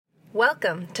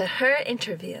Welcome to her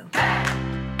interview.ส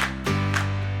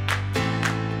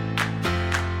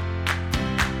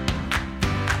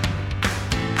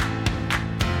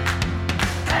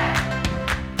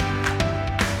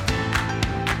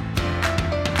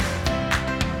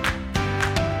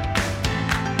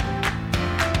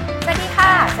วัสดีค่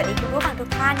ะสวัสดีคุณผู้ฟังทุก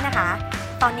ท่านนะคะ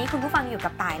ตอนนี้คุณผู้ฟังอยู่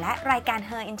กับต่ายและรายการ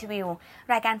Her Interview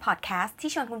รายการพอดแคสต์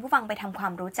ที่ชวนคุณผู้ฟังไปทำควา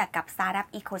มรู้จักกับ Startup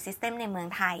Ecosystem ในเมือง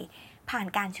ไทยผ่าน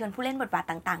การชวนผู้เล่นบทบาท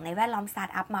ต่างๆในแวดล้อม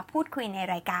Startup มาพูดคุยใน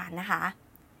รายการนะคะ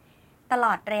ตล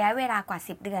อดระยะเวลากว่า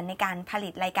10เดือนในการผลิ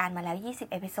ตรายการมาแล้ว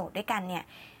20เอพิโซดด้วยกันเนี่ย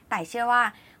ต่ายเชื่อว่า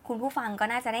คุณผู้ฟังก็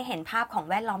น่าจะได้เห็นภาพของ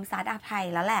แวดล้อม Startup ไทย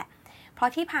แล้วแหละเพราะ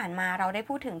ที่ผ่านมาเราได้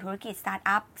พูดถึงธุรกิจ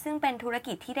Startup ซึ่งเป็นธุร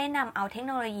กิจที่ได้นำเอาเทคโ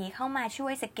นโลยีเข้ามาช่ว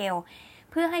ยสเกล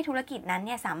เพื่อให้ธุรกิจนั้นเ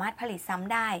นี่ยสามารถผลิตซ้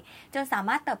ำได้จนสาม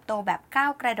ารถเติบโตแบบก้า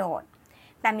วกระโดด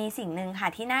แต่มีสิ่งหนึ่งค่ะ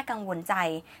ที่น่ากังวลใจ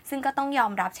ซึ่งก็ต้องยอ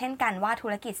มรับเช่นกันว่าธุ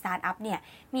รกิจสตาร์ทอัพเนี่ย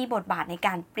มีบทบาทในก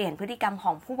ารเปลี่ยนพฤติกรรมข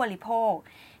องผู้บริโภค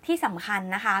ที่สำคัญ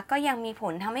นะคะก็ยังมีผ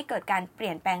ลทำให้เกิดการเป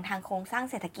ลี่ยนแปลงทางโครงสร้าง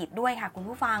เศรษฐกิจด้วยค่ะคุณ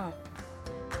ผู้ฟัง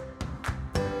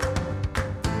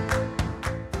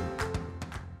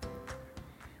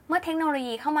เมื่อเทคโนโล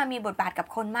ยีเข้ามามีบทบาทกับ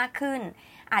คนมากขึ้น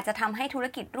อาจจะทำให้ธุร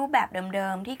กิจรูปแบบเดิ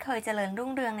มๆที่เคยเจริญรุ่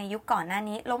งเรืองในยุคก่อนหน้า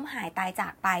นี้ล้มหายตายจา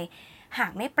กไปหา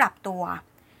กไม่ปรับตัว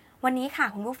วันนี้ค่ะ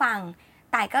คุณผู้ฟัง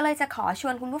ต่ายก็เลยจะขอช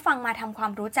วนคุณผู้ฟังมาทำควา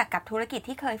มรู้จักกับธุรกิจ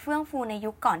ที่เคยเฟื่องฟูใน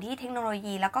ยุคก่อนที่เทคโนโล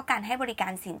ยีแล้วก็การให้บริกา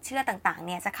รสินเชื่อต่างๆเ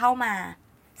นี่ยจะเข้ามา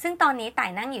ซึ่งตอนนี้ต่า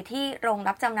ยนั่งอยู่ที่โรง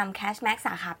รับจำนำ Cashmax ส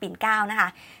าขาปิ่นเกล้านะคะ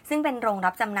ซึ่งเป็นโรง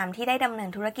รับจำนำที่ได้ดำเนิน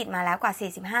ธุรกิจมาแล้วกว่า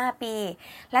45ปี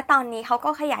และตอนนี้เขาก็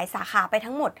ขยายสาขาไป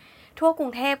ทั้งหมดทั่วกรุ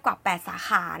งเทพกว่า8สาข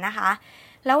านะคะ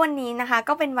แล้ววันนี้นะคะ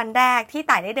ก็เป็นวันแรกที่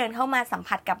ต่ายได้เดินเข้ามาสัม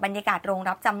ผัสกับบรรยากาศโรง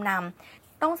รับจำนำ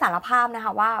ต้องสารภาพนะค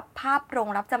ะว่าภาพโรง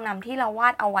รับจำนำที่เราวา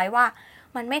ดเอาไว้ว่า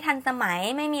มันไม่ทันสมัย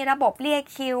ไม่มีระบบเรียก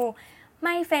คิวไ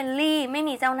ม่เฟรนลี่ไม่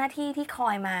มีเจ้าหน้าที่ที่คอ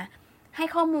ยมาให้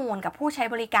ข้อมูลกับผู้ใช้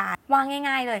บริการว่า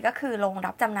ง่ายๆเลยก็คือโรง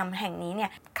รับจำนำแห่งนี้เนี่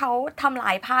ยเขาทำล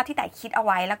ายภาพที่ต่ายคิดเอาไ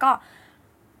ว้แล้วก็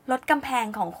ลดกำแพง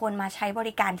ของคนมาใช้บ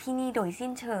ริการที่นี่โดยสิ้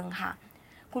นเชิงค่ะ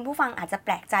คุณผู้ฟังอาจจะแป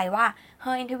ลกใจว่า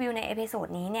Her Interview ในเอพิโซด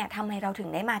นี้เนี่ยทำไมเราถึง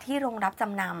ได้มาที่โรงรับจ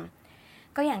ำนำ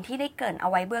ก็อย่างที่ได้เกริ่นเอา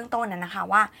ไว้เบื้องต้นนะคะ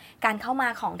ว่าการเข้ามา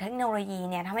ของเทคโนโลยี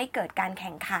เนี่ยทำให้เกิดการแ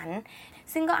ข่งขัน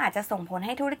ซึ่งก็อาจจะส่งผลใ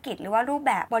ห้ธุรกิจหรือว่ารูปแ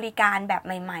บบบริการแบบใ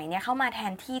หม่ๆเนี่ยเข้ามาแท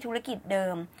นที่ธุรกิจเดิ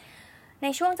มใน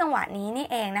ช่วงจังหวะนี้นี่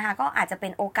เองนะคะก็อาจจะเป็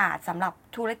นโอกาสสำหรับ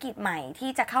ธุรกิจใหม่ที่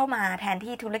จะเข้ามาแทน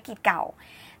ที่ธุรกิจเก่า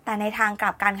แต่ในทางก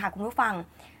ลับกันค่ะคุณผู้ฟัง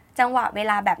จังหวะเว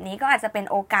ลาแบบนี้ก็อาจจะเป็น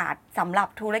โอกาสสำหรับ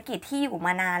ธุรกิจที่อยู่ม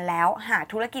านานแล้วหาก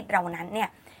ธุรกิจเรานั้นเนี่ย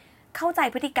เข้าใจ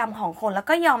พฤติกรรมของคนแล้ว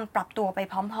ก็ยอมปรับตัวไป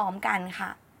พร้อมๆกันค่ะ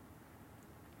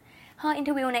Her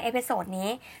Interview ในเอพิโซดนี้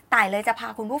ต่ายเลยจะพา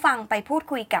คุณผู้ฟังไปพูด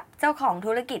คุยกับเจ้าของ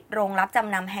ธุรกิจโรงรับจ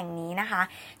ำนำแห่งนี้นะคะ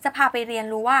จะพาไปเรียน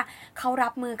รู้ว่าเขารั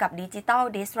บมือกับ Digital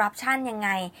Disruption ยังไง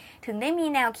ถึงได้มี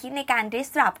แนวคิดในการ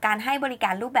disrupt การให้บริกา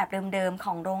รรูปแบบเดิมๆข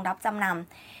องโรงรับจำน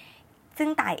ำซึ่ง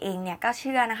ต่ายเองเนี่ยก็เ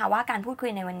ชื่อนะคะว่าการพูดคุย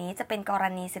ในวันนี้จะเป็นกร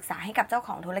ณีศึกษาให้กับเจ้าข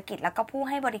องธุรกิจแล้วก็ผู้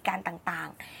ให้บริการต่าง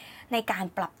ๆในการ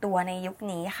ปรับตัวในยุค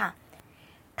นี้ค่ะ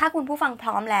ถ้าคุณผู้ฟังพ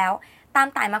ร้อมแล้วตาม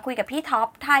ต่ายมาคุยกับพี่ท็อป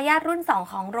ทายาทรุ่น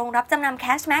2ของโรงรับจำนำ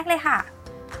Cashmax เลยค่ะ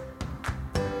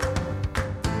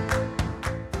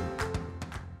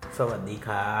สวัสดีค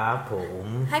รับผม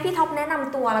ให้พี่ท็อปแนะน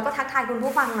ำตัวแล้วก็ทักทายคุณ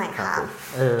ผู้ฟังหน่อยค่ะ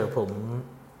ผม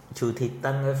ชูทิศ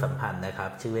ตั้งเลิศสัมพันธ์นะครับ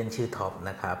ชื่อเล่นชื่อท็อป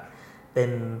นะครับเป็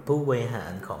นผู้บริหา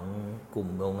รของกลุ่ม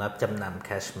โรงรับจำนำ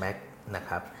Cashmax นะค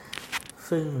รับ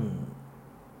ซึ่ง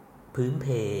พื้นเพ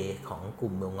ของก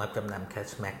ลุ่มโรงรับจำนำ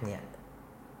Cashmax เนี่ย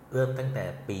เริ่มตั้งแต่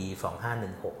ปี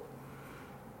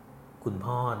 2516 คุณ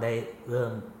พ่อได้เริ่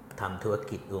มทำธุร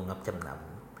กิจโรงรับจำน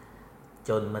ำ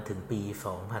จนมาถึงปี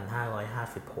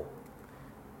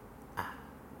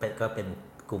 2556 ก็เป็น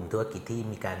กลุ่มธุรกิจที่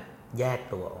มีการแยก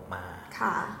ตัวออกมา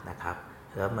นะครับ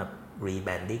แล้วมารีแบ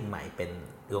รนดิ้งใหม่เป็น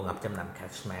โรงรับจำนำ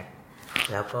Cashmax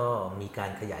แล้วก็มีกา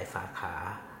รขยายสาขา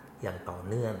อย่างต่อ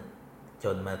เนื่องจ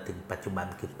นมาถึงปัจจุบัน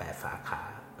คือ8สาขา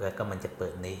แล้วก็มันจะเปิ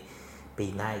ดในปี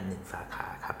หน้าอีก1สาขา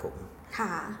ครับผมค่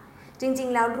ะจริง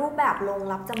ๆแล้วรูปแบบโรง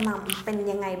รับจำนำเป็น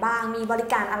ยังไงบ้างมีบริ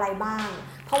การอะไรบ้าง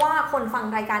เพราะว่าคนฟัง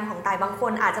รายการของต่ายบางค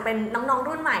นอาจจะเป็นน้องๆ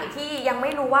รุ่นใหม่ที่ยังไ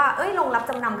ม่รู้ว่าโรงรับ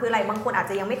จำนำคืออะไรบางคนอาจ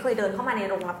จะยังไม่เคยเดินเข้ามาใน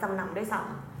โรงรับจำนำด้วยซ้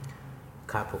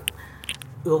ำครับผม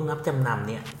โรงรับจำนำ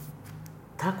เนี่ย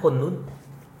ถ้าคน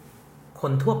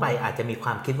ทั่วไปอาจจะมีคว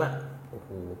ามคิดว่าโอ้โห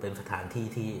เป็นสถานที่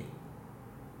ที่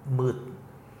มืด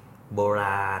โบร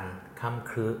าณค่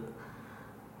ำครึ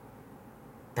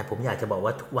แต่ผมอยากจะบอกว่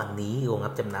าทุกวันนี้โรงรั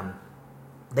บจำน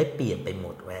ำได้เปลี่ยนไปหม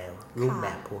ดแล้วรูปแบ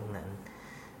บพวกนั้น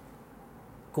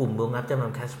กลุ่มโรงรับจำน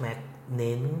ำ Cashmax เ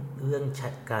น้นเรื่อง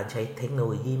การใช้เทคโนโ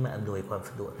ลยีมาอำนวยความ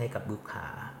สะดวกให้กับลูกค้า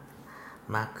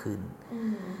มากขึ้น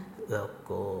แล้ว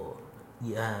ก็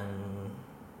ยัง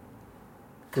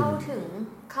เข้า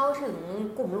ถึง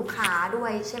กลุ่มลูกค้าด้ว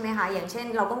ยใช่ไหมคะอย่างเช่น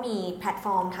เราก็มีแพลตฟ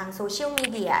อร์มทางโซเชียลมี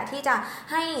เดียที่จะ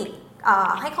ใ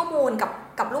ห้ข้อมูล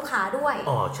กับลูกค้าด้วย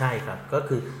ใช่ครับก็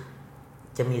คือ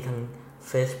จะมีทาง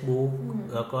Facebook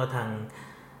แล้วก็ทาง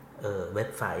เว็บ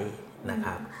ไซต์นะค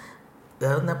รับแ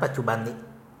ล้วณปัจจุบัน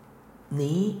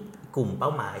นี้กลุ่มเป้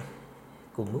าหมาย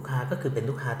กลุ่มลูกค้าก็คือเป็น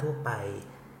ลูกค้าทั่วไป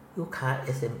ลูกค้า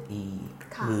SME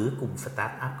หรือกลุ่มสตา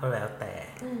ร์ทอัพก็แล้วแต่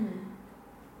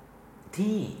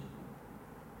ที่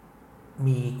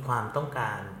มีความต้องก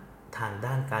ารทาง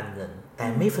ด้านการเงินแต่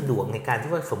ไม่สะดวกในการ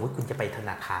ที่ว่าสมมุติคุณจะไปธ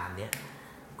นาคารเนี่ย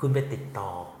คุณไปติดต่อ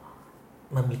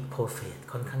มันมีโปรเซส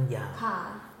ค่อนข้างยาว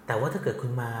แต่ว่าถ้าเกิดคุ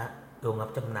ณมาโรงรับ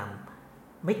จำน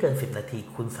ำไม่เกิน10 นาที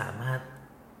คุณสามารถ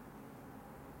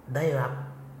ได้รับ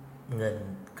เงิน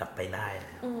กลับไปได้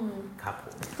ครับผ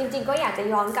มจริงๆก็อยากจะ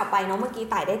ย้อนกลับไปเนาะเมื่อกี้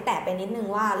ต่ายได้แตะไปนิดนึง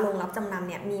ว่าโรงรับจำนำ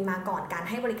เนี่ยมีมาก่อนการ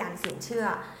ให้บริการสินเชื่อ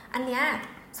อันเนี้ย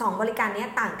2บริการนี้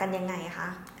ต่างกันยังไงคะ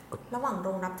ระหว่างโร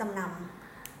งรับจำน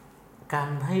ำการ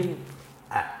ให้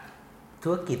ธุ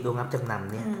รกิจโรงรับจำน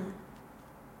ำเนี่ย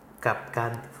กับกา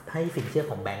รให้สินเชื่อ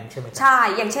ของแบงค์ใช่ไหมใช่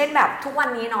อย่างเช่นแบบทุกวัน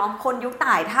นี้เนาะคนยุค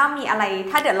ต่ายถ้ามีอะไร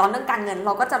ถ้าเดือดร้อนเรื่องการเงินเร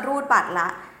าก็จะรูดบัตรละ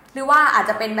หรือว่าอาจ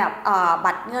จะเป็นแบบ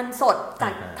บัตรเงินสดจา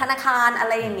กธนาคารอะ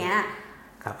ไรอย่างเงี้ย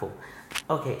ครับผม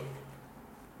โอเค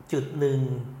จุดหนึ่ง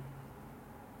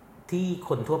ที่ค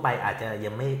นทั่วไปอาจจะ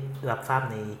ยังไม่รับทราบ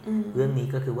ในเรื่องนี้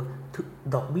ก็คือว่า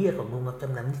ดอกเบี้ยของโรงรับจ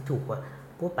ำนำที่ถูกกว่า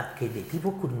พวกบัตรเครดิตที่พ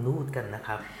วกคุณรูดกันนะค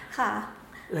รับค่ะ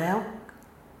แล้ว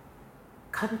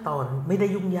ขั้นตอนไม่ได้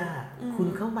ยุ่งยากคุณ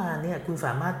เข้ามาเนี่ยคุณส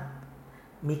ามารถ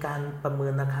มีการประเมิ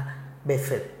นนะคะเบ็ดเ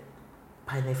สร็จ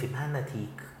ภายใน15 นาที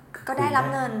ก็ได้รับ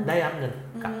เงิน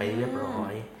กลับไปเรียบร้อ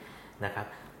ยนะครับ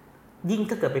ยิ่ง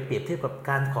ถ้าเกิดไปเปรียบเทียบกับ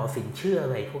การขอสินเชื่ออะ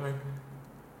ไรพวกนั้น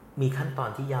มีขั้นตอน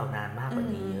ที่ยาวนานมากกว่า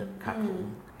นี้เยอะครับผม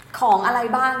ของอะไร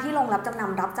บ้างที่โรงรับจำน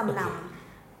ำรับจำน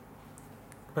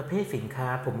ำประเภทสินค้า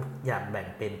ผมอยากแบ่ง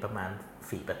เป็นประมาณ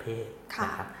4ประเภทน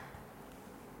ะครับ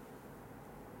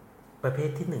ประเภท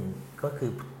ที่1ก็คื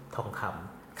อทองค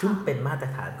ำซึ่งเป็นมาตร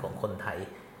ฐานของคนไทย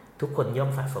ทุกคนย่อ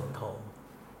มสะสมทอง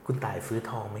คุณต่ายซื้อ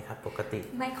ทองไหมครับปกติ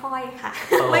ไม่ค่อยค่ะ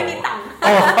ไม่มีตังค์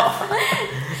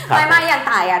ไม่อย่าง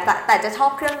ต่ายอ่ะแต่จะชอ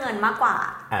บเครื่องเงินมากกว่า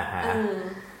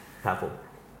ครับผม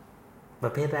ปร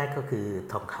ะเภทแรกก็คือ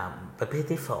ทองคำประเภท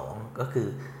ที่2ก็คือ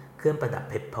เครื่องประดับ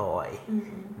เพชรพลอย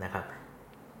นะครับ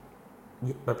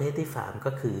ประเภทที่3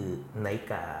ก็คือนาฬิ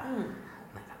กา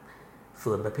นะครับ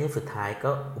ส่วนประเภทสุดท้าย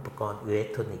ก็อุปกรณ์อิเล็ก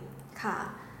ทรอนิกส์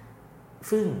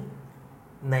ซึ่ง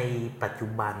ในปัจจุ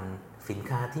บันสิน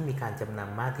ค้าที่มีการจำน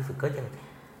ำมากที่สุดก็ยัง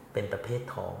เป็นประเภท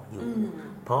ทองอยู่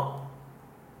เพราะ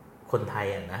คนไทย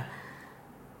นะ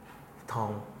ทอง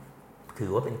ถื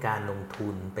อว่าเป็นการลงทุ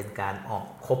นเป็นการออก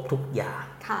ครบทุกอย่าง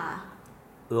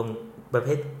รวมประเภ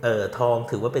ททอง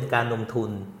ถือว่าเป็นการลงทุ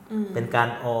นเป็นการ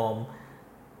ออม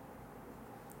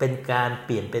เป็นการเป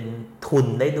ลี่ยนเป็นทุน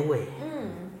ได้ด้วย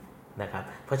นะครับ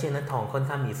เพราะฉะนั้นทองค่อน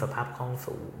ข้างมีสภาพคล่อง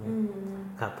สูง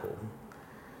ครับผม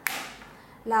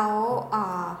แล้ว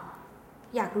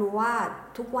อยากรู้ว่า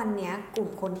ทุกวันนี้กลุ่ม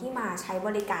คนที่มาใช้บ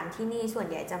ริการที่นี่ส่วน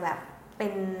ใหญ่จะแบบเป็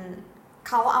นเ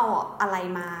ขาเอาอะไร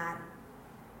ม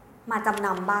าจำน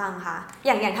ำบ้างคะอ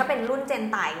ย่างถ้าเป็นรุ่นเจน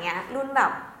ต่ายเงี้ยรุ่นแบ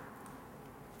บ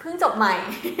เพิ่งจบใหม่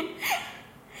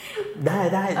ไ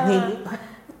ด้นี่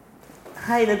ใ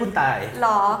ห้เลยคุณต่ายหร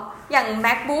ออย่าง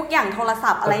MacBook อย่างโทร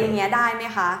ศัพท์อะไรอย่างเงี้ยได้ไหม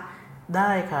คะไ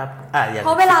ด้ครับเพร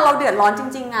าะเวลาเราเดือดร้อนจ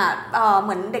ริงๆเห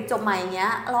มือนเด็กจบใหม่อย่างเงี้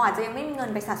ยเราอาจจะยังไม่มีเงิ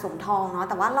นไปสะสมทองเนาะ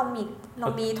แต่ว่าเรา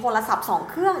มีโทรศัพท์2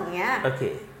เครื่องอย่างเงี้ยโอเค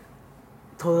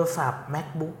โทรศัพท์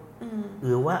MacBook ห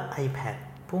รือว่า iPad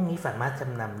พวกนี้สามารถจ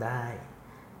ำนำได้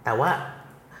แต่ว่า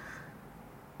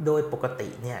โดยปกติ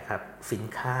เนี่ยครับสิน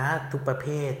ค้าทุกประเภ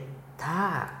ทถ้า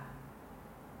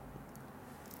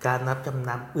การรับจำน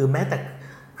ำหรือแม้แต่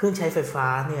เครื่องใช้ไฟฟ้า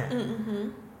เนี่ย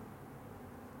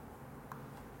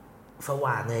ส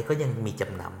ว่านเลยก็ยังมีจ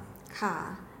ำน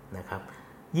ำนะครับ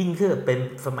ยิ่งถ้าเป็น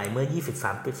สมัยเมื่อ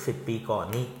 20-30 ปีก่อน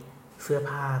นี่เสื้อ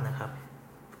ผ้านะครับ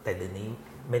แต่เดี๋ยวนี้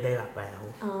ไม่ได้รับแล้ว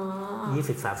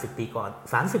 20-30 ปีก่อน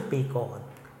30 ปีก่อน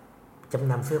จ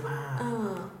ำนำเสื้อผ้า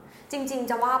จริงๆ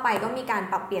จะว่าไปก็มีการ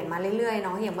ปรับเปลี่ยนมาเรื่อยๆเน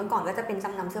าะอย่างเมื่อก่อนก็จะเป็นจ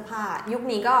ำนำเสื้อผ้ายุค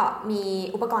นี้ก็มี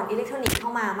อุปกรณ์อิเล็กทรอนิกส์เข้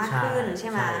ามามากขึ้นใช่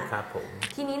ไหมใช่ครับผม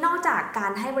ทีนี้นอกจากกา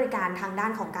รให้บริการทางด้า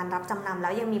นของการรับจำนำแล้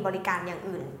วยังมีบริการอย่าง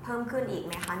อื่นเพิ่มขึ้นอีกไ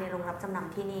หมคะในโรงรับจำน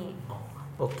ำที่นี่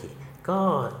โอเคก็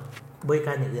บริก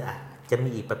ารอย่างอื่นจะมี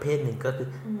อีกประเภทหนึ่งก็คือ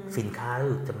สินค้าห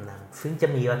รือจำนำซึ่งจะ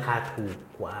มีราคาถูก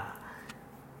กว่า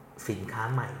สินค้า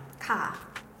ใหม่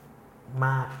ม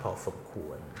ากพอสมคว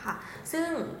รค่ะซึ่ง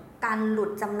การหลุ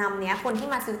ดจำนำเนี้ยคนที่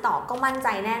มาซื้อต่อก็มั่นใจ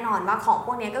แน่นอนว่าของพ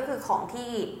วกนี้ก็คือของที่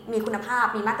มีคุณภาพ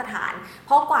มีมาตรฐานเพ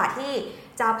ราะกว่าที่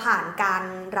จะผ่านการ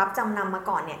รับจำนำมา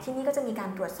ก่อนเนี่ยที่นี่ก็จะมีการ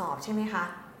ตรวจสอบใช่ไหมคะ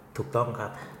ถูกต้องครั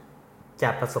บจา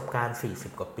กประสบการณ์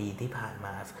40กว่าปีที่ผ่านม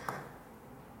า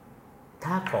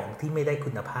ถ้าของที่ไม่ได้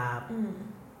คุณภาพ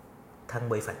ทาง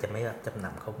บริษัทจะไม่รับจำน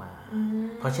ำเข้ามา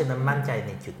เพราะฉะนั้นมั่นใจใ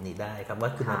นจุดนี้ได้ครับว่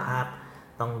าคุณภาพ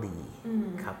ต้องดี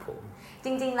ครับผมจ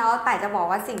ริงๆแล้วแต่จะบอก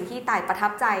ว่าสิ่งที่ต่ายประทั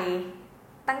บใจ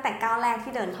ตั้งแต่ก้าวแรก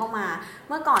ที่เดินเข้ามา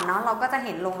เมื่อก่อนเนาะเราก็จะเ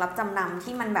ห็นโรงรับจำนำ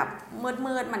ที่มันแบบ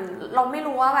มืดๆมันเราไม่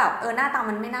รู้ว่าแบบหน้าตา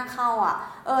มันไม่น่าเข้าอ่ะ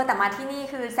แต่มาที่นี่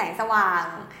คือแสงสว่าง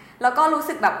แล้วก็รู้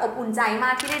สึกแบบอบอุ่นใจม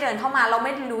ากที่ได้เดินเข้ามาเราไ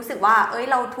ม่รู้สึกว่า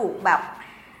เราถูกแบบ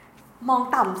มอง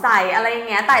ต่ำใส่อะไรอย่าง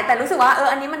เงี้ยแต่รู้สึกว่า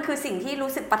อันนี้มันคือสิ่งที่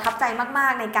รู้สึกประทับใจมา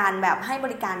กๆในการแบบให้บ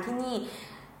ริการที่นี่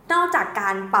นอกจากกา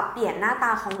รปรับเปลี่ยนหน้าต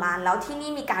าของร้านแล้วที่นี่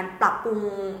มีการปรับปรุง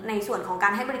ในส่วนของกา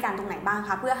รให้บริการตรงไหนบ้างค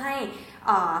ะเพื่อให้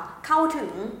เข้าถึง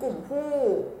กลุ่มผู้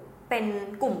เป็น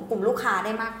กลุ่มลูกค้าไ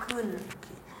ด้มากขึ้น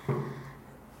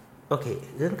โอเค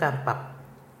เรื่องการปรับ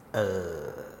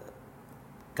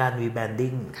การรีแบรน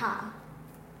ดิ้งค่ะ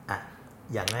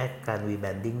อย่างแรกการรีแบร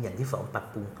นดิ้งอย่างที่สองปรับ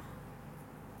ปรุง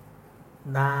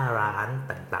หน้าร้าน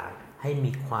ต่างๆให้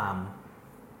มีความ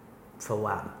ส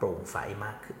ว่างโปร่งใสม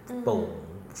ากขึ้นโปร่ง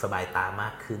สบายตามา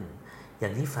กขึ้นอย่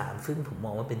างที่สามซึ่งผมม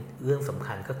องว่าเป็นเรื่องสำ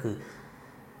คัญก็คือ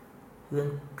เรื่อง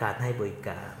การให้บริก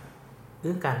ารเ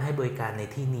รื่องการให้บริการใน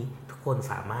ที่นี้ทุกคน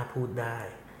สามารถพูดได้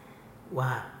ว่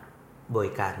าบ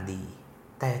ริการดี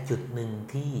แต่จุดหนึ่ง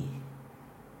ที่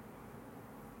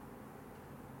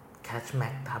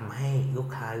Catchmack ทำให้ลูก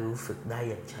ค้ารู้สึกได้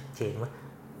อย่างชัดเจนว่า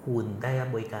คุณได้รับ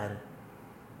บริการ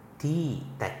ที่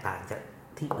แตกต่างจาก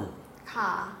ที่อื่นค่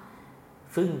ะ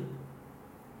ซึ่ง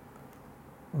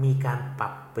มีการปรั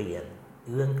บเปลี่ยน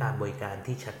เรื่องการบริการ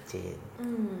ที่ชัดเจน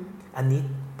อันนี้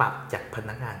ปรับจากพ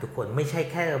นักงานทุกคนไม่ใช่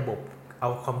แค่ระบบเอา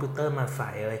คอมพิวเตอร์มาใส่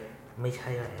อะไรไม่ใช่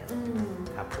แล้ว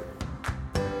ครับผม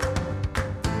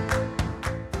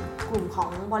กลุ่มขอ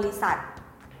งบริษัท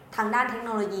ทางด้านเทคโน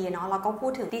โลยีเนาะเราก็พู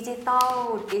ดถึง Digital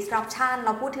Disruption เร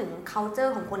าพูดถึง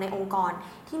culture ของคนในองค์กร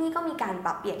ที่นี่ก็มีการป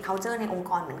รับเปลี่ยน culture ในองค์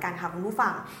กรเหมือนกันค่ะคุณผู้ฟั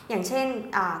งอย่างเช่น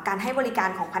การให้บริการ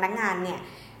ของพนักงานเนี่ย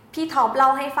พี่ท็อปเล่า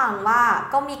ให้ฟังว่า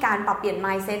ก็มีการปรับเปลี่ยน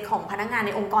mindset ของพนักงานใ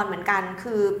นองค์กรเหมือนกัน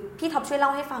คือพี่ท็อปช่วยเล่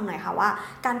าให้ฟังหน่อยค่ะว่า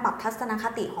การปรับทัศนค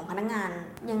ติของพนักงาน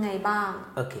ยังไงบ้าง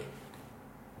โอเค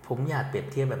ผมอยากเปรียบ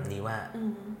เทียบแบบนี้ว่า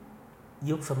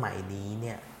ยุคสมัยนี้เ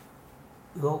นี่ย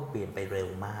โลกเปลี่ยนไปเร็ว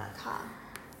มาก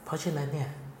เพราะฉะนั้นเนี่ย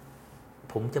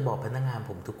ผมจะบอกพนักงาน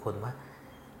ผมทุกคนว่า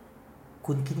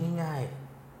คุณคิดง่าย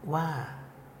ๆว่า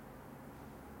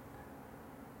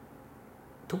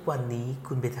ทุกวันนี้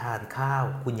คุณไปทานข้าว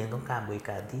คุณยังต้องการบริ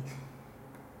การที่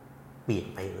เปลี่ยน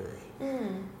ไปเลย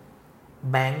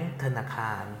แบงก์ธนาค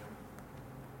าร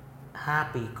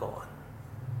5 ปีก่อน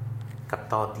กับ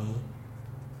ตอนนี้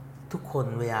ทุกคน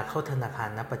เวลาเข้าธนาคาร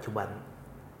ณปัจจุบัน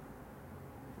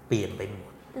เปลี่ยนไปหม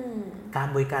ดการ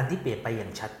บริการที่เปลี่ยนไปอย่า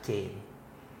งชัดเจน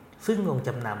ซึ่งโรงจ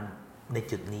ำนำใน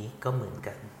จุดนี้ก็เหมือน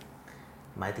กัน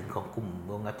หมายถึงของกลุ่ม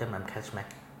โรงรับจำนำ Catchmack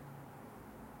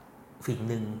สิ่ง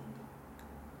หนึ่ง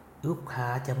ลูกค้า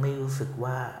จะไม่รู้สึก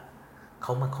ว่าเข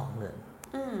ามาขอเงิน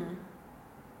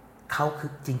เขาคื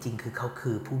อจริงๆคือเขา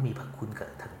คือผู้มีพระคุณกับ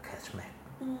ทาง Catchmack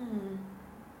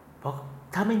เพราะ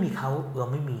ถ้าไม่มีเขาเรา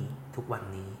ไม่มีทุกวัน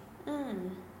นี้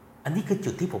อันนี้คือ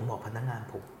จุดที่ผมบอกพนักงาน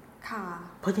ผม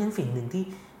เพราะฉะนั้นสิ่งหนึ่งที่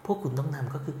พวกคุณต้องท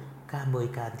ำก็คือการบ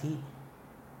ริการที่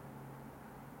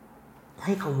ใ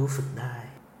ห้เขารู้สึกได้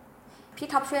พี่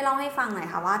ท็อปช่วยเล่าให้ฟังหน่อย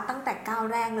ค่ะว่าตั้งแต่ก้าว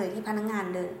แรกเลยที่พนักงาน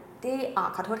เดินที่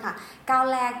ขอโทษค่ะก้าว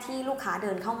แรกที่ลูกค้าเ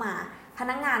ดินเข้ามาพ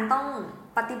นักงานต้อง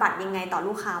ปฏิบัติยังไงต่อ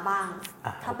ลูกค้าบ้าง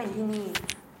ถ้าเป็นที่นี่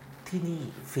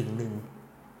สิ่งหนึ่ง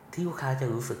ที่ลูกค้าจะ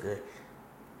รู้สึกเลย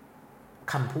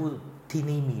คำพูดที่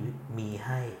นี่มีใ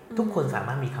ห้ทุกคนสาม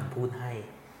ารถมีคำพูดให้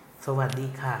สวัสดี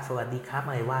ค่ะสวัสดีครับอ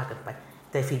ะไรว่ากันไป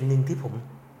แต่สิ่งหนึ่งที่ผม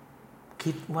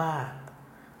คิดว่า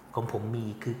ของผมมี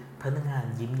คือพนักงาน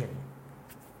ยิ้มอย่าง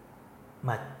ม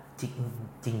าจ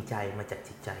ริงใจมาจาก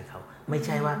จิตใจเขาไม่ใ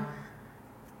ช่ว่า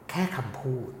แค่คำ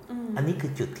พูดอันนี้คื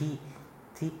อจุด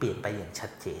ที่เปลี่ยนไปอย่างชั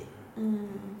ดเจน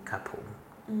ครับผม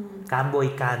การบ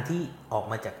ริการที่ออก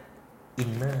มาจากอิ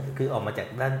นเนอร์คือออกมาจาก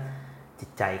ด้านจิต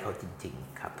ใจเขาจริง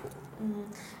ๆครับผม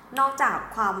นอกจาก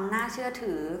ความน่าเชื่อ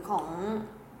ถือขอ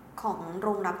งโร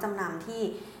งรับจำนำที่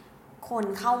คน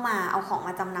เข้ามาเอาของม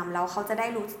าจำนำแล้วเขาจะได้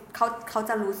รู้เขา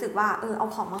จะรู้สึกว่าเอา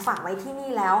ของมาฝากไว้ที่นี่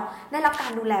แล้วได้รับกา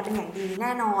รดูแลเป็นอย่างดีแ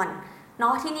น่นอน เน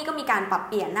าะที่นี่ก็มีการปรับ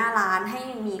เปลี่ยนหน้าร้านให้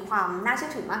มีความน่าเชื่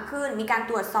อถือมากขึ้นมีการ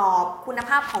ตรวจสอบคุณภ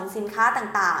าพของสินค้า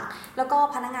ต่างๆแล้วก็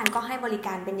พนักงานก็ให้บริก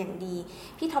ารเป็นอย่างดี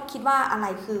พี่ท็อปคิดว่าอะไร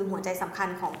คือหัวใจสำคัญ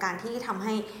ของการที่ทำใ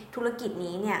ห้ธุรกิจ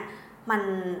นี้เนี่ย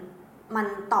มัน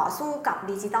ต่อสู้กับ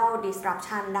Digital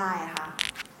Disruption ได้คะ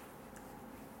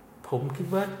ผมคิด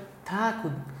ว่าถ้าคุ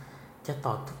ณจะ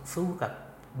ต่อสู้กับ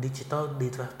Digital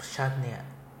Disruption เนี่ย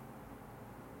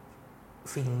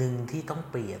สิ่งหนึ่งที่ต้อง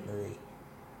เปลี่ยนเลย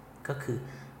ก็คือ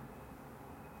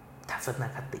ทัศน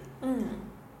คติ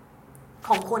ข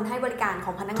องคนให้บริการข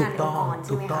องพนักงานในองค์กรใ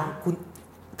ช่ไหมคะ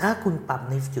ถ้าคุณปรับ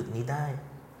ในจุดนี้ได้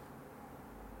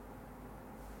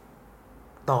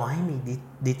ต่อให้มี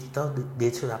Digital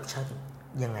Disruption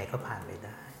ยังไงก็ผ่านไปไ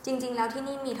ด้จริงๆแล้วที่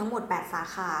นี่มีทั้งหมด8สา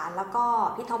ขาแล้วก็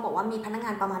พี่ท็อปบอกว่ามีพนักง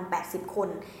านประมาณ80คน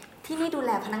ที่นี่ดูแ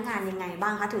ลพนักงานยังไงบ้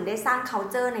างคะถึงได้สร้าง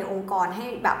culture ในองค์กรให้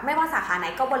แบบไม่ว่าสาขาไหน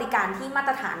ก็บริการที่มาต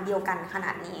รฐานเดียวกันขน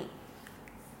าดนี้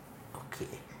โอเค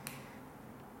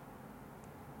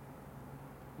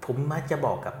ผมมักจะบ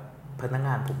อกกับพนักง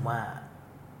านผมว่า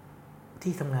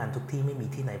ที่ทำงานทุกที่ไม่มี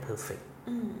ที่ไหนเพอร์เฟกต์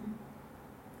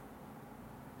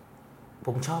ผ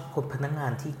มชอบคนพนักงา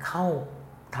นที่เข้า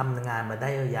ทำงานมาได้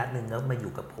ระยะหนึ่งแล้วมาอ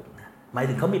ยู่กับผมนะหมาย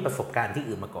ถึงเขามีประสบการณ์ที่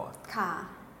อื่นมาก่อนค่ะ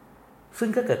ซึ่ง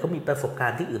ถ้าเกิดเขามีประสบกา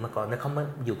รณ์ที่อื่นมาก่อนแล้วเขามา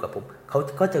อยู่กับผมเขา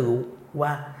ก็จะรู้ว่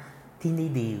าที่นี่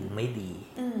ดีหรือไม่ดี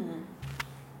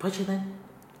เพราะฉะนั้น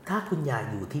ถ้าคุณอยาก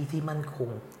อยู่ที่มั่นคง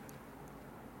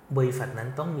บริษัทนั้น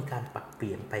ต้องมีการปรับเป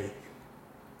ลี่ยนไป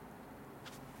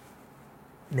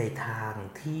ในทาง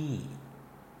ที่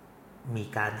มี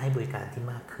การให้บริการที่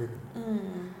มากขึ้น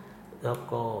แล้ว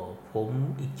ก็ผม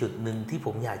อีกจุดหนึ่งที่ผ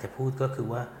มอยากจะพูดก็คือ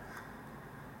ว่า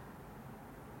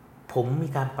ผมมี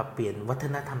การปรับเปลี่ยนวัฒ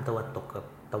นธรรมตะวันตกกับ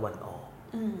ตะวันออก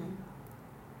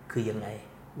คือยังไง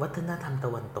วัฒนธรรมต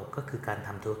ะวันตกก็คือการท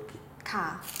ำธุรกิจค่ะ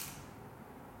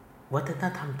วัฒน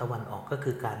ธรรมตะวันออกก็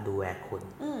คือการดูแลคน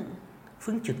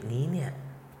ซึ่งจุดนี้เนี่ย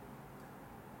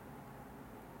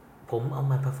ผมเอา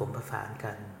มาผสมผสาน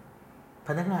กันพ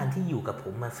นักงานที่อยู่กับผ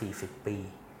มมา40ปี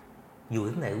อยู่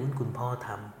ตั้งแต่รุ่นคุณพ่อท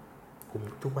ำผม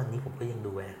ทุกวันนี้ผมก็ยัง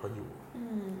ดูแลเขาอยู่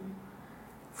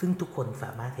ซึ่งทุกคนส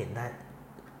ามารถเห็นได้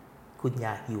คุณอย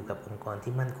ากอยู่กับองค์กร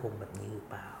ที่มั่นคงแบบนี้หรือ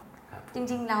เปล่าจ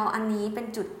ริงๆแล้วอันนี้เป็น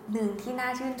จุดหนึ่งที่น่า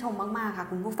ชื่นชมมากๆค่ะ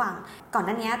คุณผู้ฟังก่อนห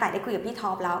น้านี้แต่ได้คุยกับพี่ท็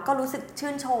อปแล้วก็รู้สึกชื่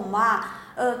นชมว่า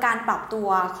การปรับตัว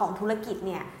ของธุรกิจเ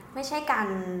นี่ยไม่ใช่การ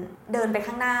เดินไป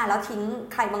ข้างหน้าแล้วทิ้ง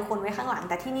ใครบางคนไว้ข้างหลัง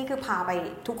แต่ที่นี่คือพาไป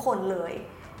ทุกคนเลย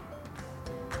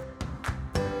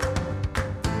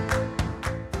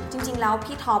จริงๆแล้ว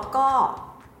พี่ท็อปก็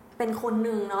เป็นคนห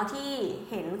นึ่งเนาะที่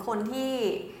เห็นคนที่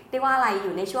เรียกว่าอะไรอ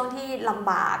ยู่ในช่วงที่ล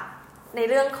ำบากใน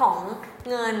เรื่องของ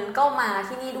เงินก็มา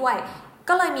ที่นี่ด้วย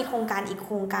ก็เลยมีโครงการอีกโค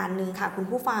รงการนึงค่ะคุณ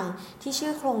ผู้ฟังที่ชื่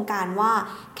อโครงการว่า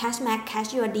Cashmax Cash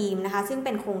Your Dream นะคะซึ่งเ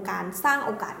ป็นโครงการสร้างโ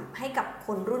อกาสให้กับค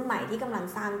นรุ่นใหม่ที่กำลัง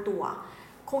สร้างตัว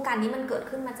โครงการนี้มันเกิด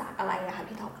ขึ้นมาจากอะไรอะคะ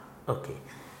พี่ท็อปโอเค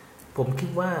ผมคิด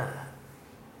ว่า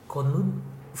คนรุ่น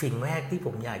สิ่งแรกที่ผ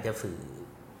มอยากจะสื่อ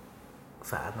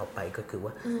สารออกไปก็คือ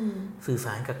ว่าสื่อส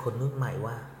ารกับคนรุ่นใหม่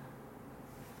ว่า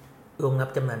โรงรับ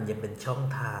จำนำยังเป็นช่อง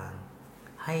ทาง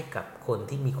ให้กับคน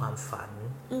ที่มีความฝัน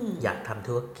อยากทำ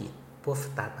ธุรกิจพวกส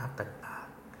ตาร์ทอัพต่าง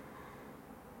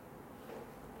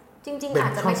ๆจริงๆอา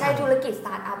จจะไม่ใช่ธุรกิจสต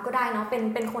าร์ทอัพก็ได้เนาะเ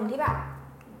ป็นคนที่แบบ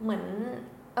เหมือน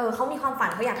เขามีความฝัน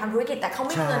เขาอยากทำธุรกิจแต่เขาไ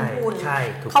ม่มีเงินทุน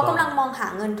เขากำลังมองหา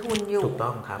เงินทุนอยู่ถูกต้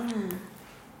องครับ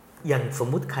อย่างสม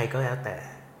มุติใครก็แล้วแต่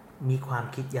มีความ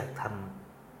คิดอยากท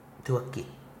ำธุรกิจ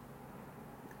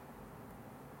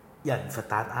อย่างส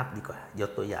ตาร์ทอัพดีกว่าย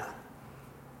กตัวอย่าง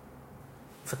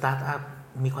สตาร์ทอัพ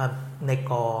มีความใน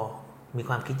กอมีค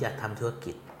วามคิดอยากทำธุร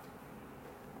กิจ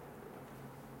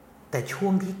แต่ช่ว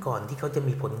งที่ก่อนที่เขาจะ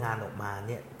มีผลงานออกมาเ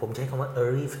นี่ยผมใช้คำว่า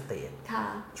early stage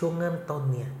ช่วงเริ่มต้น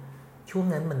เนี่ยช่วง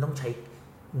นั้นมันต้องใช้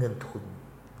เงินทุน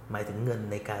หมายถึงเงิน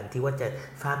ในการที่ว่าจะ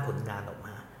สร้างผลงานออกม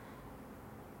า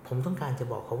ผมต้องการจะ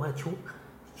บอกเขาว่า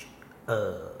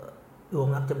โรง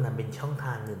รับจำนำเป็นช่องท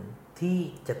างหนึ่งที่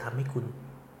จะทำให้คุณ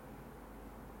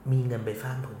มีเงินไปสร้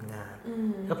างผลงาน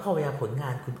แล้วพอเวลาผลงา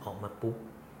นคุณออกมาปุ๊บ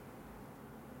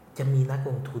จะมีนักล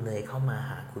งทุนเลยเข้ามา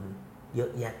หาคุณเยอ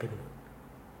ะแยะไปหมด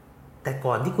แต่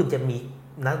ก่อนที่คุณจะมี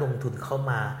นักลงทุนเข้า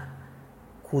มา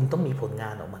คุณต้องมีผลงา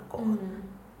นออกมาก่อน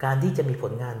การที่จะมีผ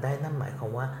ลงานได้นั่นหมายควา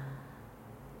มว่า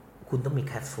คุณต้องมี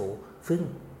แคชโฟลว์ซึ่ง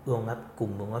กลุ่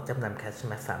มโรงรับจำนำแคชแ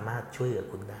ม็กสามารถช่วยเหลือ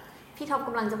คุณได้พี่ท็อปก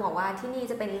ำลังจะบอกว่าที่นี่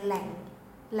จะเป็นแห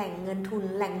ล่งเงินทุน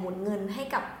แหล่งหมุนเงินให้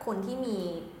กับคนที่มี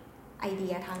ไอเดี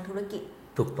ยทางธุรกิจ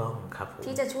ถูกต้องครับ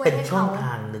ที่จะช่วยให้เขา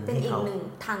เป็นอีกหนึ่ง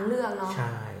ทางเลือกเนาะใ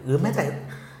ช่หรือแม้แต่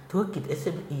ธุรกิจ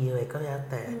SME อะไรก็แล้ว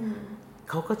แต่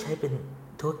เขาก็ใช้เป็น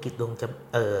ธุรกิจ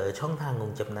ช่องทางล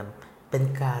งจำนำเป็น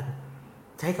การ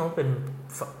ใช้คำว่าเป็น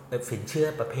สินเชื่อ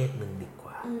ประเภทหนึ่งดีกว่า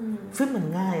ซึ่งมัน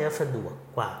ง่ายและสะดวก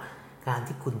กว่าการ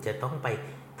ที่คุณจะต้องไป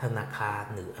ธนาคาร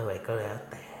หรืออะไรก็แล้ว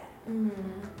แต่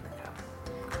นะครับ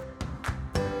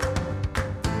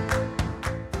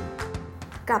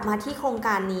กลับมาที่โครงก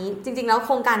ารนี้จริงๆแล้วโค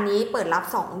รงการนี้เปิดรับ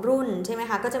2รุ่นใช่ไหม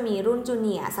คะก็จะมีรุ่นจูเ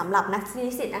นียร์สำหรับ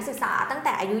นิสิตนักศึกษาตั้งแ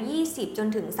ต่อายุ20จน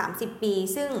ถึง30ปี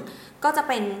ซึ่งก็จะ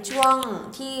เป็นช่วง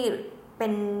ที่เป็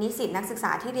นนิสิตนักศึกษ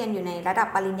าที่เรียนอยู่ในระดับ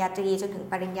ปริญญาตรีจนถึง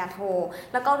ปริญญาโท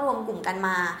แล้วก็รวมกลุ่มกันม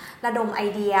าระดมไอ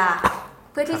เดีย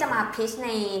เพื่อที่จะมาพิช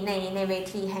ในเว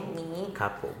ทีแห่งนี้ครั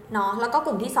บผมเนาะแล้วก็ก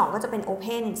ลุ่มที่2ก็จะเป็นโอเพ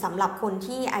นสำหรับคน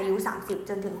ที่อายุ30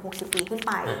จนถึง60ปีขึ้นไ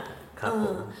ป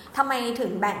ทำไมถึ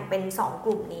งแบ่งเป็น2ก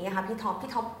ลุ่มนี้คะพี่ท็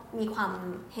อปมีความ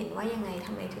เห็นว่ายังไงท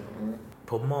ำไมถึง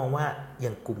ผมมองว่าอย่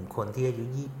างกลุ่มคนที่อายุ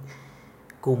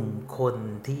กลุ่มคน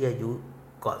ที่อายุ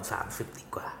ก่อน30ดี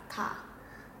กว่าค่ะ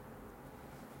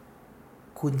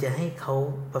คุณจะให้เขา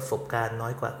ประสบการณ์น้อ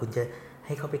ยกว่าคุณจะใ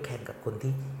ห้เขาไปแข่งกับคน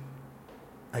ที่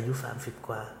อายุ30ก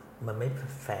ว่ามันไม่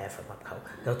แฟร์สำหรับเขา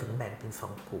เราถึงแบ่งเป็น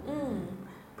2กลุ่ม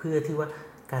เพื่อที่ว่า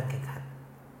การแข่งขัน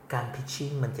การพิชชิ่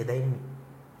งมันจะได้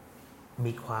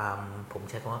มีความผม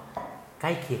ใช้คำว่าใก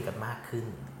ล้เคียงกันมากขึ้น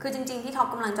คือจริงๆที่ท็อป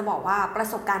กำลังจะบอกว่าประ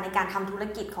สบการณ์ในการทำธุร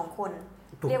กิจของคน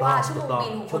เรียกว่าชั่วโมงบิ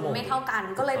นของคนไม่เท่ากัน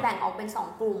ก็เลยแบ่งออกเป็น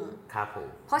2กลุ่มครับผม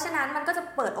เพราะฉะนั้นมันก็จะ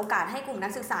เปิดโอกาสให้กลุ่มนั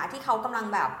กศึกษาที่เขากำลัง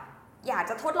แบบอยาก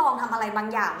จะทดลองทำอะไรบาง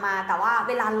อย่างมาแต่ว่าเ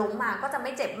วลาล้มมาก็จะไ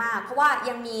ม่เจ็บมากเพราะว่า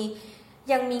ยัง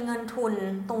มีเงินทุน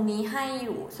ตรงนี้ให้อ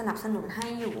ยู่สนับสนุนให้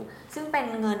อยู่ซึ่งเป็น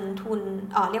เงินทุน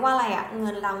เรียกว่าอะไรอ่ะเงิ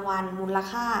นรางวัลมูล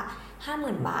ค่า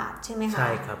 50,000 บาทใช่ไหมคะใ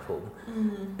ช่ครับผม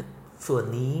ส่วน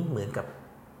นี้เหมือนกับ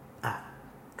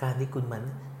การที่คุณมัน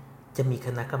จะมีค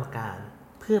ณะกรรมการ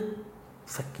เพื่อ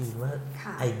สกรีนว่า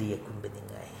ไอเดียคุณเป็นยัง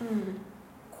ไง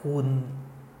คุณ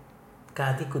กา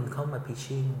รที่คุณเข้ามาพิช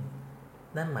ชิ่ง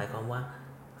นั่นหมายความว่า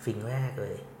สิ่งแรกเล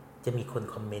ยจะมีคน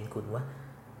คอมเมนต์คุณว่า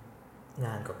ง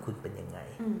านของคุณเป็นยังไง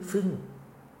ซึ่ง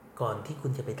ก่อนที่คุ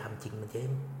ณจะไปทำจริงมันจะ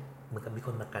เหมือนกับมีค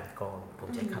นมากันกรองผม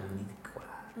ใช้คำนี้ดีกว่า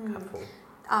ครับผม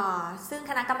ซึ่ง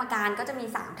คณะกรรมการก็จะมี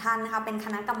3ท่านนะคะเป็นค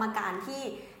ณะกรรมการที่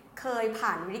เคยผ่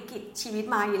านวิกฤตชีวิต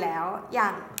มาอยู่แล้วอ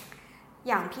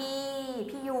ย่าง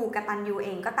พี่ยูกตัญญูเอ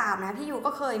งก็ตามนะพี่ยู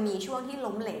ก็เคยมีช่วงที่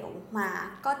ล้มเหลวมา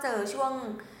ก็เจอช่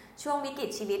วงวิกฤต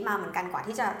ชีวิตมาเหมือนกันกว่า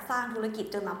ที่จะสร้างธุรกิจ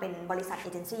จนมาเป็นบริษัทเอ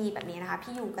เจนซี่แบบนี้นะคะ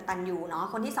พี่ยูกตัญญูเนาะ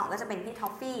คนที่2ก็จะเป็นพี่ทอ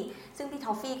ฟฟี่ซึ่งพี่ท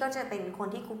อฟฟี่ก็จะเป็นคน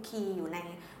ที่คุกคีอยู่ใน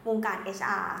วงการ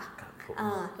HR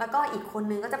แล้วก็อีกคน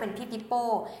นึงก็จะเป็นพี่ปิป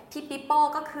โป้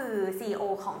ก็คือ CEO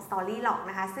ของ Storylock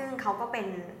นะคะซึ่งเขาก็เป็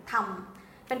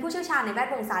นผู้เชี่ยวชาญในแวด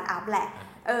วงสตาร์ทอัพแหละ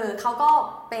เขาก็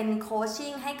เป็นโคช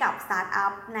ชิ่งให้กับสตาร์ทอั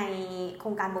พในโคร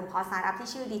งการบ่มเพาะสตาร์ทอัพที่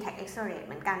ชื่อ DTech Accelerate เ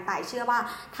หมือนกันแต่เชื่อว่า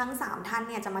ทั้ง3ท่าน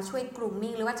เนี่ยจะมาช่วยกลุ่ม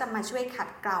มิ่งหรือว่าจะมาช่วยขัด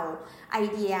เกลาไอ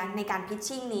เดียในการพิช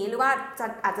ชิ่งนี้หรือว่า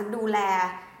อาจจะดูแล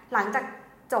หลังจาก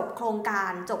จบโครงกา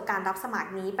รจบการรับสมัค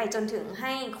รนี้ไปจนถึงใ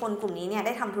ห้คนกลุ่มนี้เนี่ยไ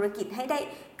ด้ทำธุรกิจให้ได้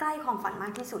ใกล้ความฝันมา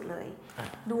กที่สุดเลย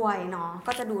ด้วยเนาะ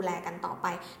ก็จะดูแลกันต่อไป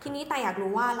ทีนี้แต่อยาก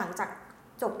รู้ว่าหลังจาก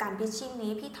จบการพิชชิ่ง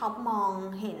นี้พี่ท็อปมอง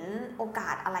เห็นโอกา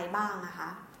สอะไรบ้างนะคะ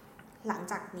หลัง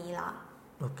จากนี้ละ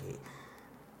โอเค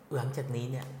หลังจากนี้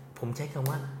เนี่ยผมใช้คำ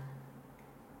ว่า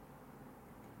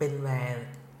เป็นแรง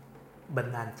บัน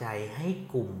ดาลใจให้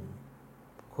กลุ่ม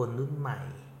คนรุ่นใหม่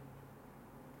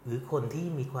หรือคนที่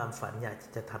มีความฝันอยาก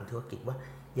จะทำธุรกิจว่า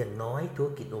อย่างน้อยธุร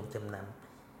กิจโรงจำน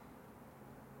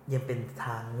ำยังเป็นท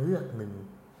างเลือกหนึ่ง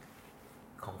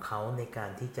ของเขาในการ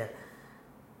ที่จะ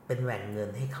เป็นแหล่งเงิ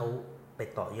นให้เขาไป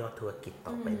ต่อยอดธุรกิจ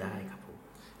ต่อไปได้ครับผม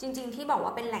จริงๆที่บอกว่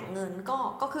าเป็นแหล่งเงิน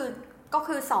ก็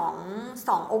คือส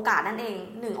องโอกาสนั่นเอง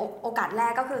1โอกาสแร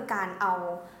กก็คือการเอา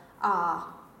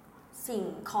สิ่ง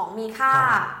ของมีค่า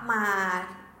มา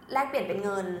แลกเปลี่ยนเป็นเ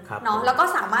งินเนาะแล้วก็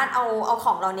สามารถเอาข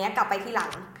องเราเนี้ยกลับไปทีหลั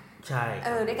งใช่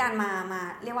ด้วยการมา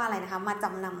เรียกว่าอะไรนะคะมาจ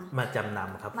ำน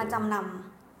ำครับมาจำน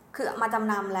ำคือมาจ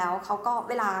ำนำแล้วเขาก็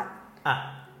เวลา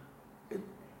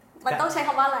มันต้องใช้ค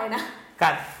ำว่าอะไรนะ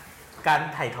การ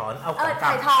ถ่ายถอนเอาของ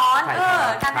ถ่ายถอน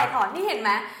การถ่ายถอนนี่เห็นไห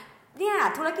มเนี่ย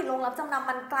ธุรกิจโรงรับจำนำ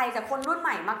มันไกลจากคนรุ่นให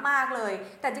ม่มากๆเลย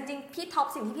แต่จริงๆพี่ท็อป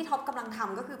สิ่งที่พี่ท็อปกำลังท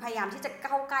ำก็คือพยายามที่จะเ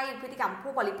ข้าใกล้พฤติกรรม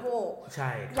ผู้บริโภคใ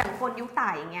ช่อย่างคนยุคต่า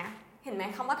ยอย่างเงี้ยเห็นไหม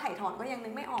คำว่าถ่ายถอนก็ยังนึ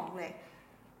กไม่ออกเลย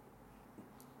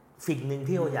สิ่งหนึ่ง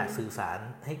ที่เราอยากสื่อสาร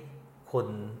ให้คน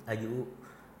อายุ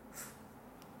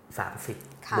30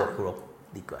บวกลบ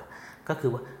ดีกว่าก็คื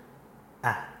อว่า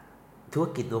ธุร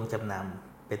กิจโรงจำน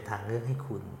ำเป็นทางเลือกให้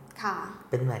คุณ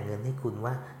เป็นแหล่งเงินให้คุณ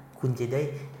ว่าคุณจะได้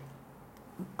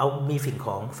มีสิ่งข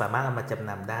องสามารถเอามาจำ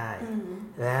นำได้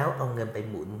แล้วเอาเงินไป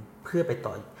หมุนเพื่อไป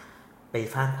ต่อไป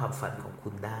สร้างความฝันของคุ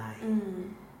ณได้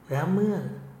แล้วเมื่อ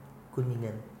คุณมีเ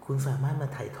งินคุณสามารถมา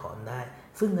ถ่ายถอนได้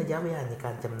ซึ่งระยะเวลาในก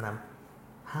ารจำน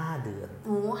ำ5 เดือน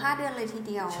5 เดือนเลยที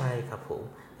เดียวใช่ครับผม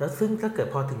แล้วซึ่งถ้าเกิด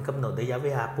พอถึงกำหนดระยะเว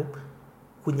ลาปุ๊บ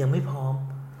คุณยังไม่พร้อม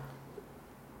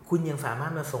คุณยังสามาร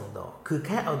ถมาส่งดอกคือแ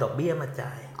ค่เอาดอกเบี้ยมาจ่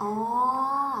าย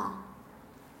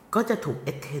ก็จะถูก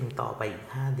extend ต่อไปอีก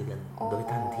5 เดือนโดย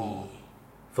ทันที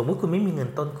สมมุติคุณไม่มีเงิน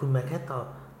ต้นคุณมาแค่ต่อ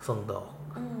ส่งดอก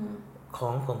ขอ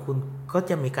งคุณก็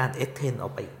จะมีการ extend ออ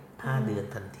กไป5 เดือน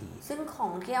ทันทีซึ่งขอ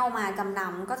งที่เอามาจำน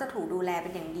ำก็จะถูกดูแลเป็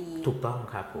นอย่างดีถูกต้อง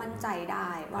ครับมั่นใจได้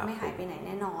ว่าไม่หายไปไหนแ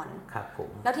น่นอนครับผม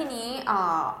แล้วทีนี้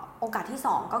โอกาสที่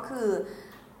2ก็คือ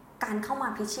การเข้ามา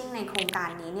พิชชิ่งในโครงการ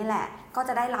นี้นี่แหละก็จ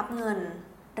ะได้รับเงิน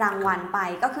รางวัลไป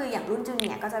ก็คืออย่างรุ่นจูเนี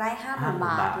ยร์ก็จะได้ 5,000 บ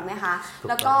าทถูกไหมคะ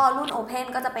แล้วก็รุ่นโอเพน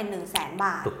ก็จะเป็น 100,000 บ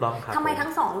าทถูกต้องครับทำไมทั้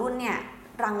ง2รุ่นเนี่ย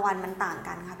รางวัลมันต่าง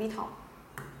กันคะพี่ท็อป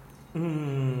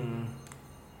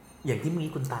อย่างที่มี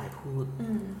คุณตายพูด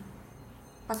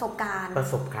ประสบการณ์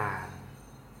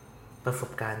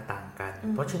ต่างกัน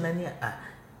เพราะฉะนั้นเนี่ย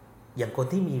อย่างคน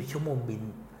ที่มีชั่วโมงบิน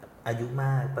อายุม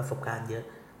ากประสบการณ์เยอะ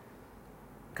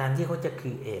การที่เขาจะค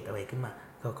รีเอทอะไรขึ้นมา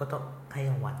เราก็ต้องให้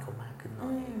รางวัลเขามากขึ้นหน่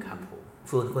อยครับผม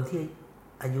ส่วนคนที่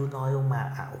อายุน้อยลงมา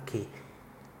โอเค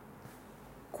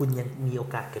คุณยังมีโอ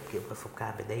กาสเก็บเกี่ยวประสบการ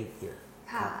ณ์ไปได้อีกเยอะ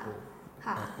ครับผม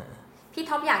พี่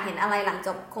ท็อปอยากเห็นอะไรหลังจ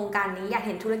บโครงการนี้อยากเ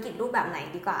ห็นธุรกิจรูปแบบไหน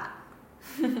ดีกว่า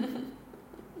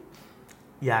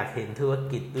อยากเห็นธุร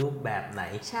กิจรูปแบบไหน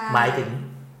หมายถึง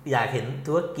อยากเห็น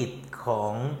ธุรกิจขอ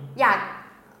งอยาก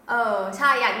ใช่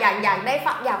อยากได้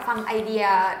อยากฟังไอเดีย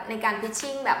ในการพิช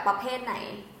ชิ่งแบบประเภทไหน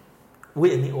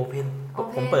อันนี้โอเพน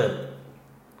ผมเปิด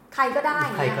ใครก็ได้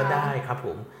ครับผ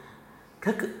ม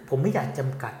ก็คือผมไม่อยากจ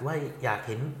ำกัดว่าอยาก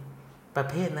เห็นประ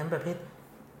เภทนั้นประเภท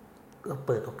เราเ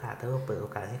ปิดโอกาส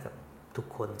ให้กับทุก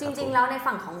คนจริงๆแล้วใน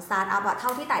ฝั่งของสตาร์ทอัพเท่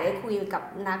าที่ต่ายได้คุยกับ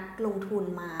นักลงทุน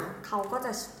มาเขาก็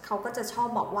จะชอบ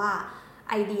บอกว่า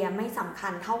ไอเดียไม่สำคั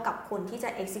ญเท่ากับคนที่จะ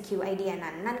execute ไอเดีย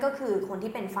นั้นนั่นก็คือคน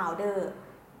ที่เป็น founder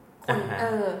คน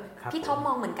พี่ท็อปม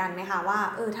องเหมือนกันไหมคะว่า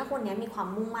ถ้าคนนี้มีความ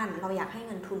มุ่งมั่นเราอยากให้เ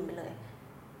งินทุนไปเลย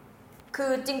คื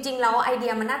อจริงๆแล้วไอเดี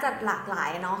ยมันน่าจะหลากหลาย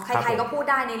เนาะใครๆก็พูด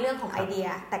ได้ในเรื่องของไอเดีย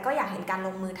แต่ก็อยากเห็นการล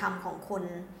งมือทำของคน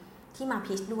ที่มา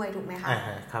พิชด้วยถูกไหมคะ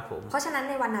ครับผมเพราะฉะนั้น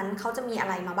ในวันนั้นเขาจะมีอะ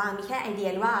ไรมาบ้างมีแค่ไอเดีย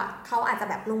หรือว่าเขาอาจจะ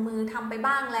แบบลงมือทำไป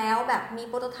บ้างแล้วแบบมี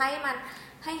โปรโตไทป์มัน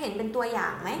ให้เห็นเป็นตัวอย่า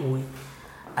งไหม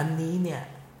อันนี้เนี่ย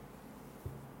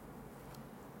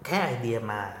แค่ไอเดีย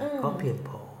มาก็เพียงพ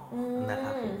อนะค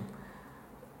รับผม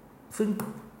ซึ่ง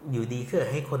อยู่ดีคือ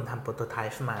ให้คนทำโปรโตไท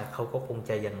ป์มาเขาก็คง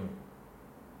จะยัง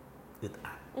อึด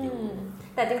อัดอยู่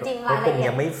แต่จริงๆรายละเอียด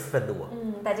ยังไม่สะดวก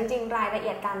แต่จริงๆรายละเอี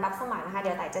ยดการรับสมัครนะคะเ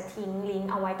ดี๋ยวแต่จะทิ้งลิง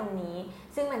ก์เอาไว้ตรงนี้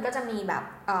ซึ่งมันก็จะมีแบบ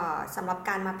สำหรับ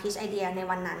การมาพิชไอเดียใน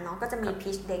วันนั้นเนาะก็จะมี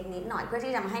พิชเด็กนิดหน่อยเพื่อ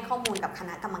ที่จะมาให้ข้อมูลกับค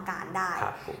ณะกรรมการได้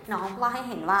เนาะว่าให้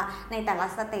เห็นว่าในแต่ละ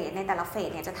สเตจในแต่ละเฟส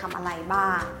เนี่ยจะทำอะไรบ้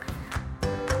าง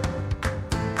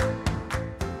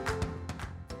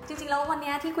จริงๆแล้ววัน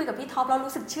นี้ที่คุยกับพี่ท็อปเรา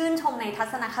รู้สึกชื่นชมในทั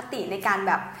ศนคติในการแ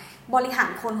บบบริหา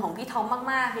รคนของพี่ท็อป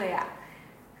มากๆเลยอะ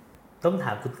ต้องถ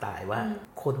ามคุณต่ายว่า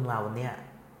คนเราเนี่ย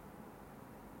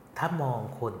ถ้ามอง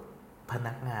คนพ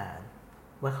นักงาน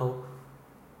ว่าเขา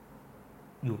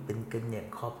อยู่เป็นกันอย่าง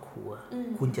ครอบครัว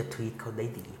คุณจะทรีตเขาได้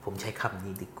ดีผมใช้คำ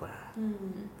นี้ดีกว่า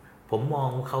ผมมอง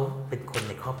เขาเป็นคน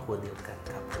ในครอบครัวเดียวกัน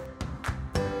ครับ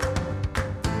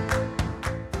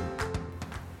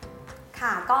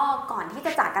ค่ะก็ก่อนที่จ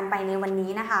ะจากกันไปในวัน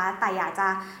นี้นะคะแต่อยากจะ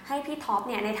ให้พี่ท็อป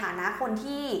เนี่ยในฐานะคน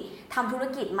ที่ทำธุร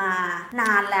กิจมาน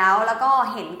านแล้วก็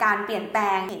เห็นการเปลี่ยนแปล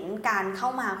งเห็นการเข้า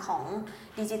มาของ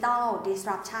Digital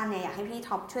Disruption เนี่ยอยากให้พี่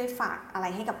ท็อปช่วยฝากอะไร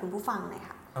ให้กับคุณผู้ฟังหน่อย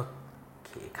ค่ะโอเค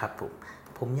ครับ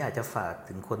ผมอยากจะฝาก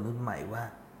ถึงคนรุ่นใหม่ว่า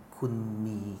คุณ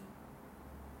มี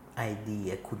ไอเดีย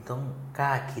คุณต้องกล้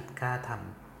าคิดกล้าท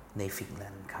ำในสิ่ง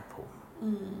นั้นครับผม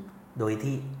โดย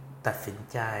ที่ตัดสิน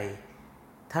ใจ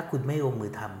ถ้าคุณไม่ลงมื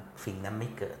อทำสิ่งนั้นไม่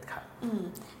เกิดครับ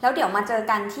แล้วเดี๋ยวมาเจอ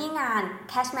กันที่งาน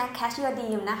Cashback Cash Your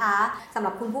Dream นะคะสำห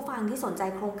รับคุณผู้ฟังที่สนใจ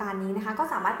โครงการนี้นะคะก็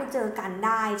สามารถไปเจอกันไ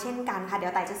ด้เช่นกันค่ะเดี๋ย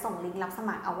วไต่จะส่งลิงก์รับส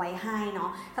มัครเอาไว้ให้เนาะ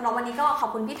สำหรับวันนี้ก็ขอบ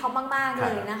คุณพี่ท็อปมากๆเล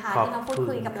ยนะคะที่มาพูด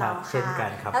คุยกับเราค่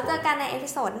ะแล้วเจอกันในเอพิ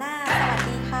โซดหน้าสวัส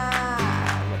ดีค่ะ